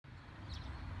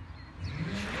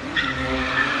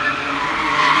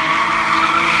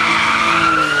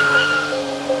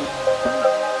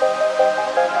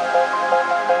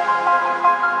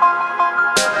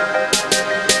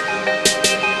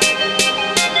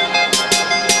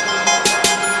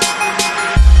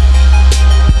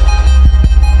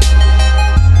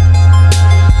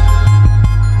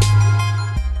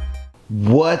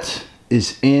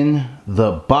is in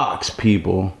the box,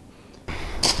 people.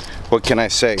 What can I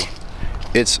say?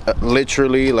 It's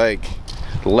literally like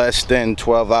less than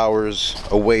 12 hours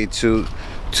away to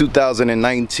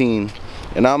 2019,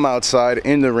 and I'm outside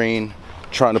in the rain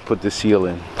trying to put the seal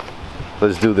in.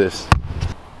 Let's do this.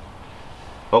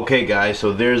 Okay guys,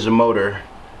 so there's the motor.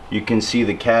 You can see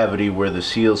the cavity where the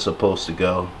seal's supposed to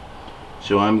go.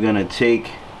 So I'm gonna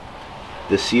take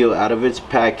the seal out of its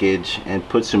package and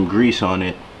put some grease on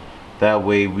it. That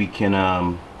way we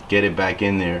can get it back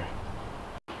in there.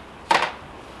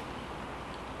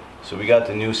 So we got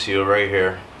the new seal right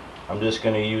here. I'm just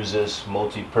gonna use this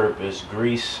multi-purpose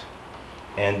grease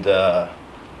and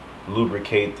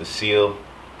lubricate the seal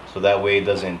so that way it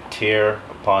doesn't tear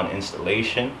upon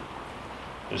installation.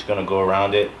 Just gonna go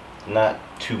around it, not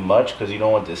too much because you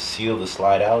don't want the seal to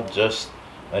slide out, just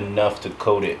enough to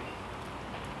coat it.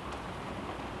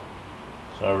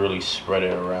 So I really spread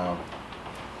it around.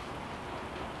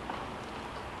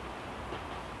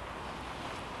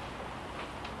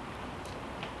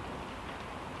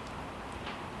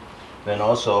 Then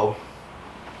also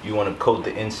you want to coat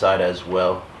the inside as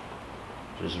well.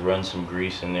 Just run some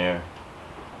grease in there.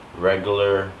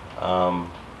 Regular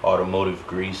automotive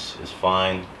grease is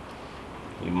fine.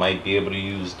 You might be able to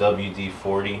use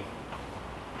WD-40.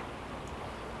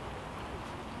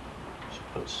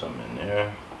 Just put some in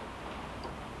there.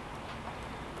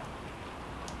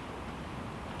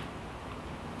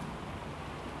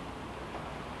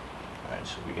 Alright,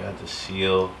 so we got the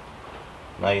seal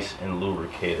nice and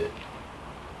lubricated.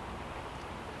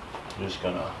 I'm just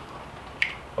gonna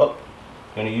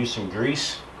use some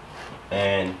grease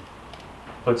and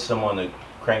put some on the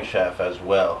crankshaft as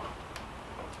well.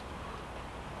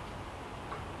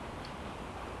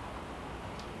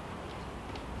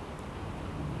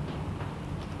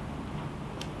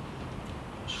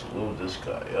 Just lube this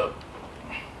guy up.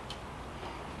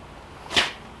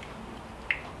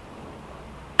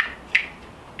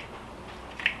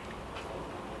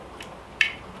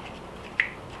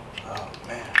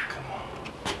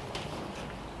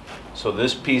 So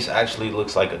this piece actually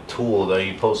looks like a tool that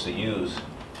you're supposed to use.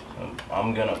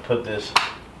 I'm gonna put this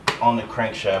on the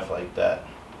crankshaft like that.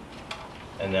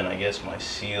 And then I guess my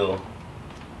seal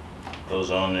goes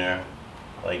on there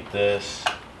like this.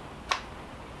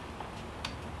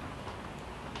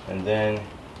 And then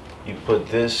you put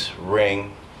this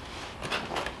ring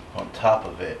on top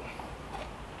of it.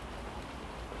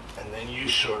 And then you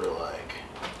sort of like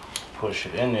push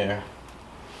it in there.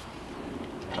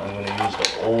 I'm going to use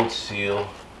the old seal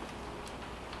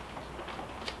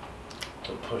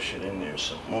to push it in there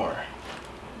some more.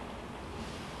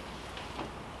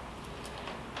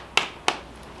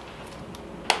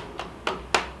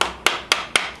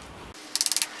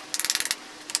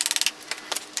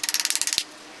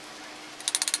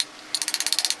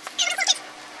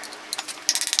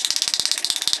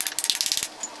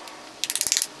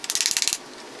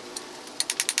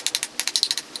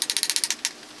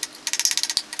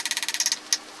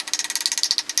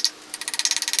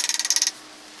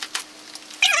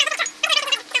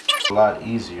 A lot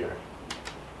easier.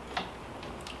 I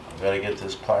gotta get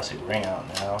this plastic ring out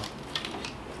now.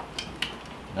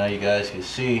 Now you guys can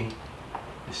see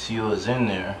the seal is in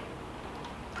there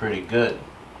pretty good.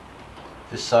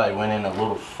 This side went in a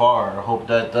little far. I hope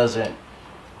that doesn't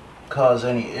cause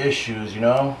any issues, you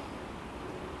know.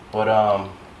 But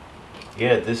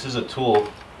yeah, this is a tool.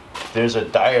 There's a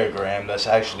diagram that's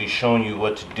actually showing you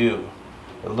what to do.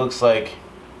 It looks like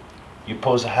you're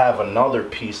supposed to have another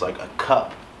piece like a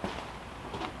cup.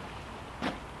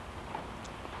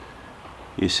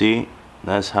 You see,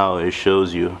 that's how it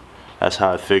shows you. That's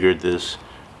how I figured this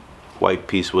white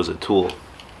piece was a tool.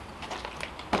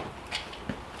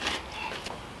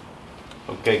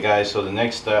 Okay guys, so the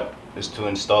next step is to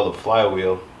install the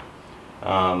flywheel.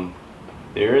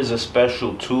 There is a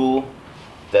special tool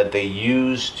that they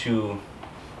use to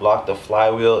lock the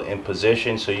flywheel in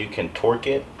position so you can torque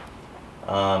it.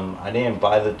 I didn't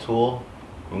buy the tool.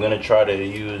 I'm gonna try to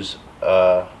use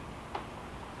a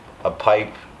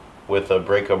pipe with a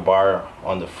breaker bar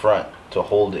on the front to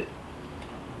hold it.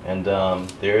 And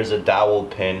there is a dowel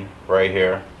pin right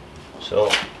here. So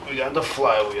we got the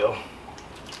flywheel.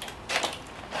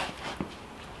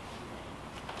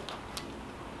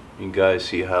 You guys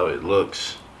see how it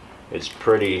looks. It's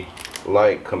pretty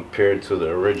light compared to the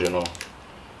original.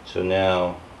 So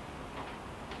now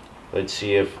let's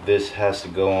see if this has to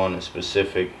go on a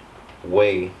specific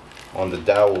way on the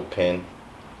dowel pin.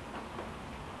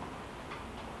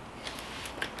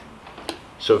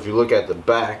 So if you look at the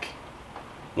back,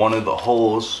 one of the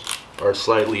holes are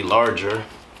slightly larger.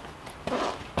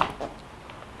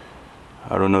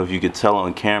 I don't know if you could tell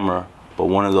on camera, but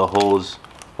one of the holes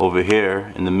over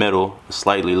here in the middle is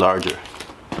slightly larger.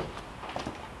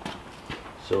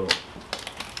 So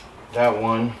that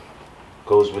one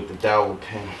goes with the dowel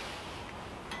pin.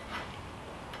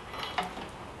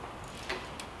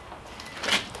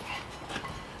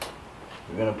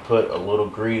 We're gonna put a little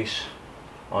grease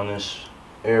on this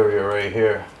area right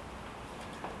here.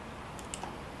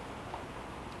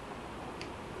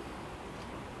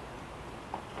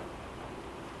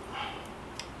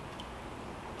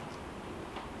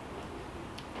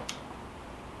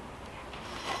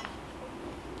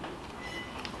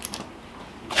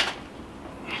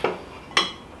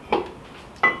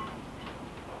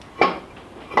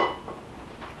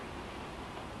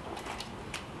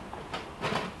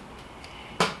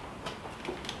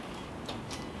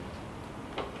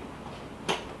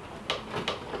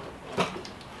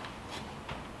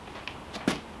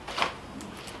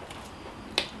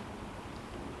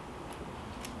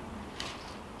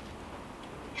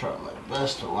 Try my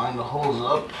best to line the holes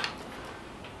up.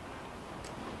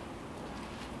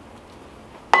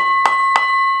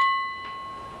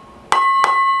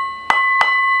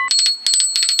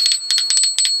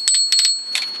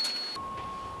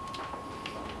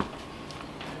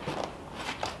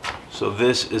 So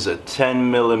this is a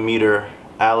 10mm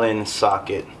Allen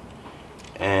socket,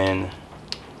 and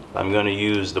I'm going to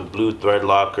use the blue thread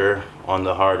locker on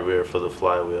the hardware for the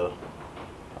flywheel.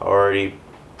 I already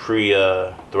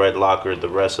thread lockered the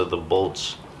rest of the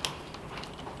bolts.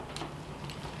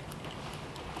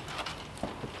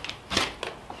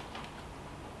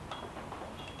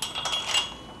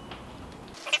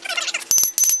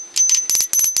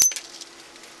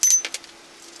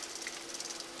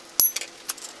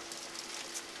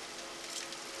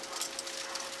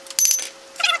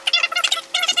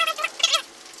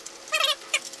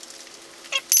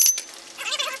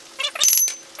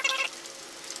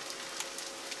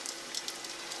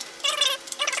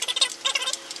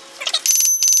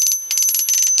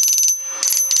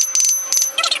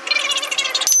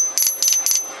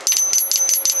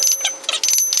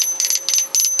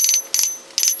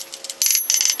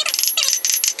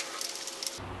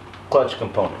 Clutch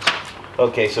components.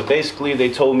 Okay, so basically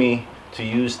they told me to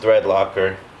use thread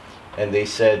locker, and they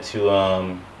said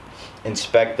to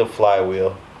inspect the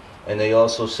flywheel, and they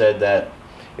also said that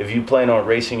if you plan on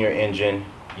racing your engine,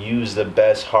 use the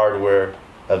best hardware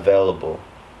available.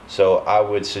 So I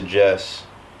would suggest,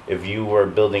 if you were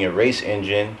building a race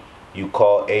engine, you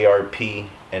call ARP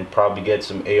and probably get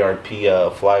some ARP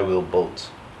flywheel bolts.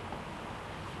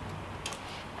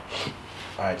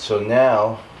 Alright, so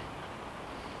now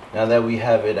that we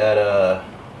have it at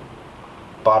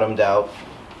bottomed out,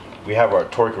 we have our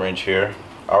torque wrench here.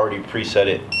 I already preset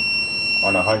it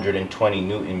on 120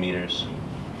 Newton meters.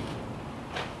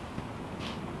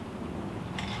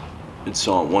 It's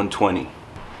on 120.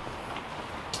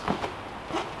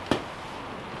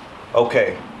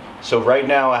 Okay, so right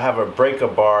now I have a breaker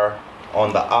bar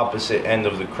on the opposite end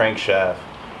of the crankshaft,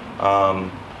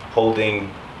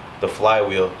 holding the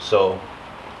flywheel. So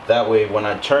that way when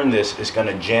I turn this, it's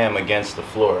gonna jam against the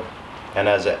floor. And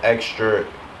as an extra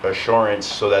assurance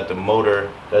so that the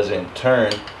motor doesn't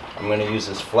turn, I'm gonna use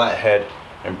this flathead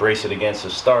and brace it against the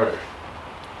starter.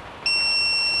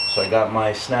 So I got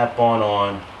my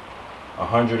snap-on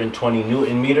 120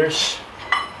 Newton meters,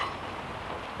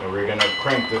 and we're gonna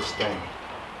crank this thing.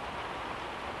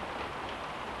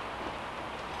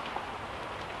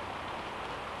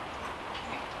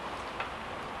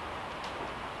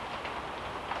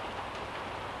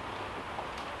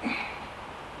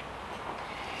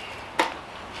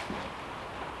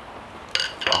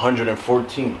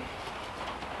 $114.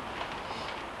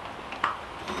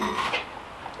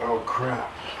 Oh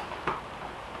crap.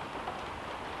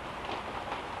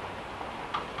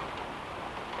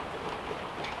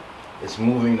 It's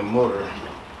moving the motor.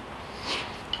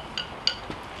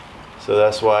 So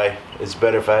that's why it's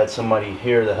better if I had somebody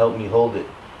here to help me hold it.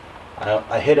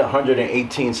 I hit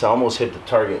 118, so I almost hit the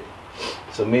target.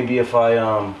 So maybe if I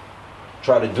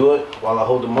try to do it while I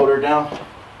hold the motor down.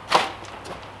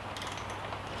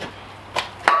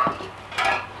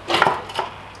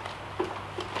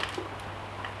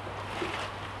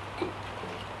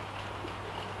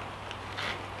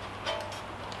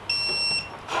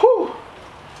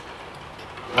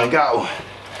 I got one.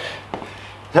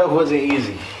 That wasn't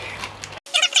easy.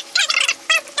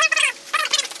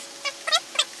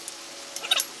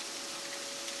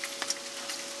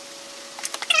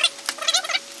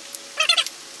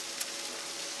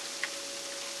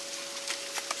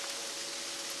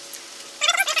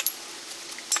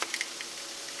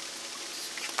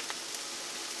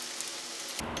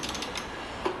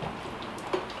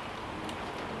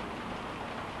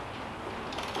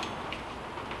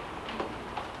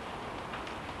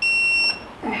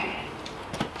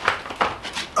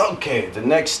 Okay, the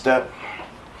next step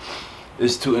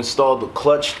is to install the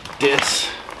clutch disc.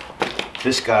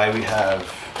 This guy, we have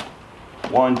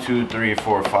 1, 2, 3,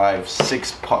 4, 5,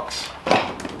 6 pucks.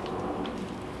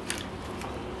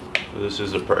 This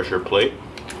is a pressure plate,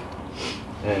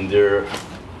 and there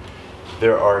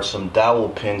are some dowel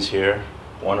pins here.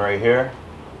 One right here,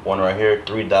 one right here,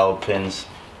 3 dowel pins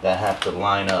that have to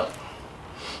line up.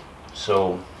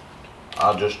 So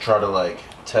I'll just try to like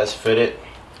test fit it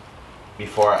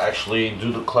before I actually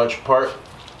do the clutch part.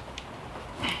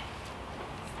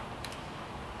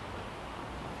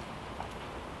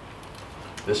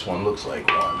 This one looks like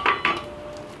one.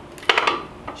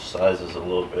 Size is a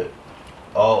little bit.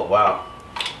 Oh wow.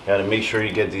 Gotta make sure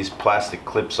you get these plastic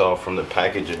clips off from the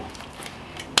packaging.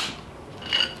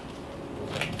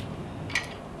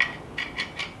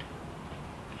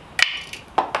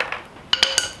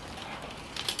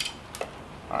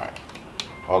 Alright.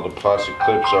 All the plastic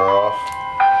clips are off.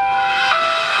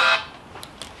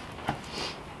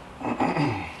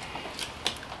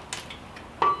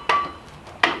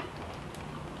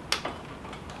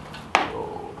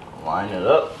 Line it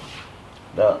up.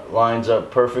 That lines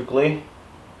up perfectly.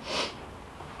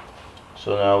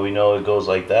 So now we know it goes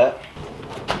like that.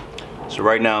 So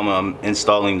right now I'm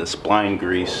installing the spline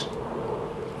grease.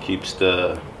 Keeps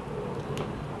the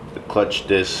clutch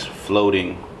disc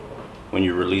floating when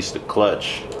you release the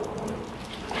clutch.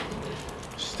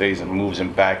 Stays and moves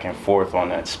them back and forth on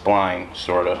that spline,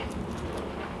 sorta.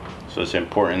 So it's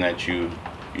important that you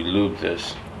lube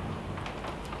this.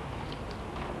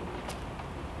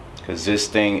 Because this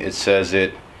thing, it says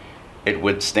it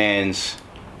withstands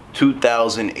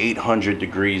 2,800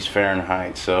 degrees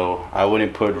Fahrenheit, so I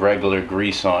wouldn't put regular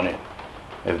grease on it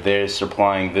if they're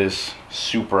supplying this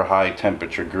super high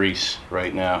temperature grease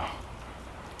right now.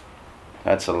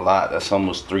 That's a lot. That's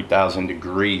almost 3,000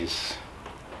 degrees.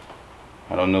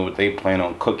 I don't know what they plan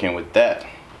on cooking with that.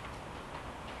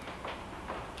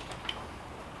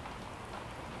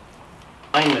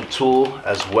 Alignment tool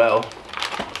as well.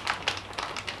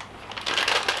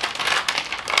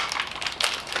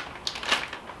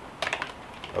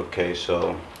 Okay,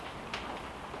 so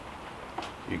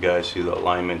you guys see the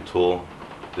alignment tool.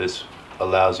 This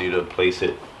allows you to place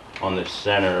it on the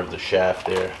center of the shaft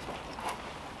there.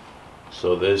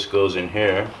 So this goes in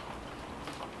here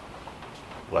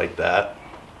like that.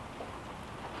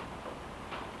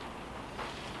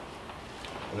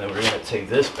 And then we're going to take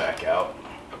this back out.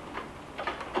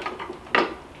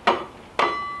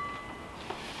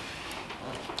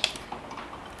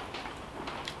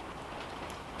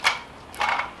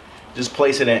 Just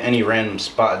place it in any random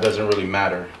spot, it doesn't really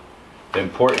matter. The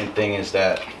important thing is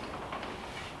that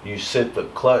you sit the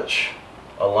clutch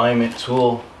alignment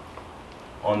tool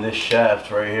on this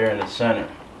shaft right here in the center.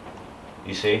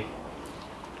 You see?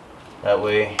 That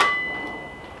way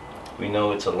we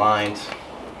know it's aligned.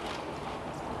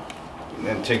 And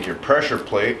then take your pressure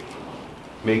plate,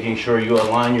 making sure you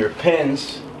align your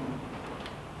pins.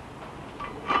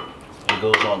 It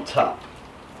goes on top.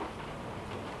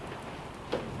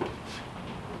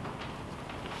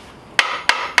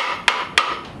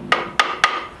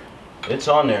 It's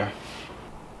on there.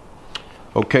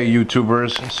 Okay,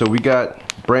 YouTubers, so we got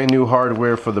brand new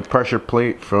hardware for the pressure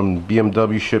plate from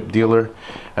BMW ship dealer.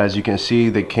 As you can see,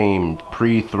 they came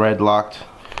pre-thread locked,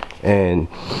 and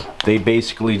they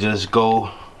basically just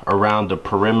go around the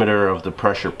perimeter of the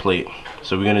pressure plate.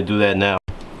 So we're gonna do that now.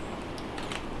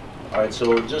 Alright, so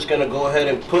we're just gonna go ahead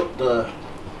and put the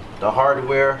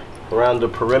hardware around the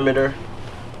perimeter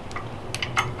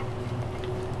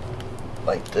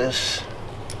like this.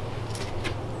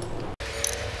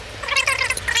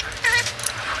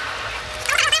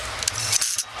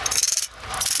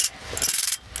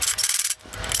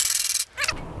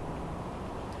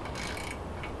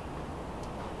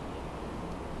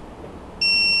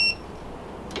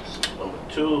 Number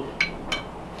 2.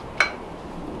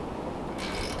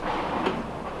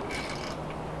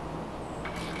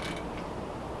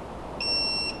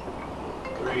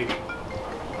 3.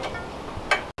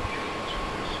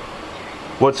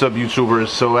 What's up, YouTubers?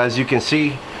 So as you can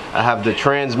see, I have the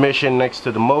transmission next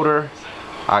to the motor.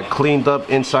 I cleaned up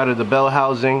inside of the bell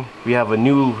housing. We have a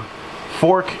new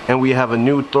fork and we have a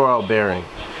new throwout bearing.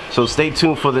 So stay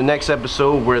tuned for the next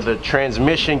episode where the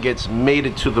transmission gets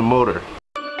mated to the motor.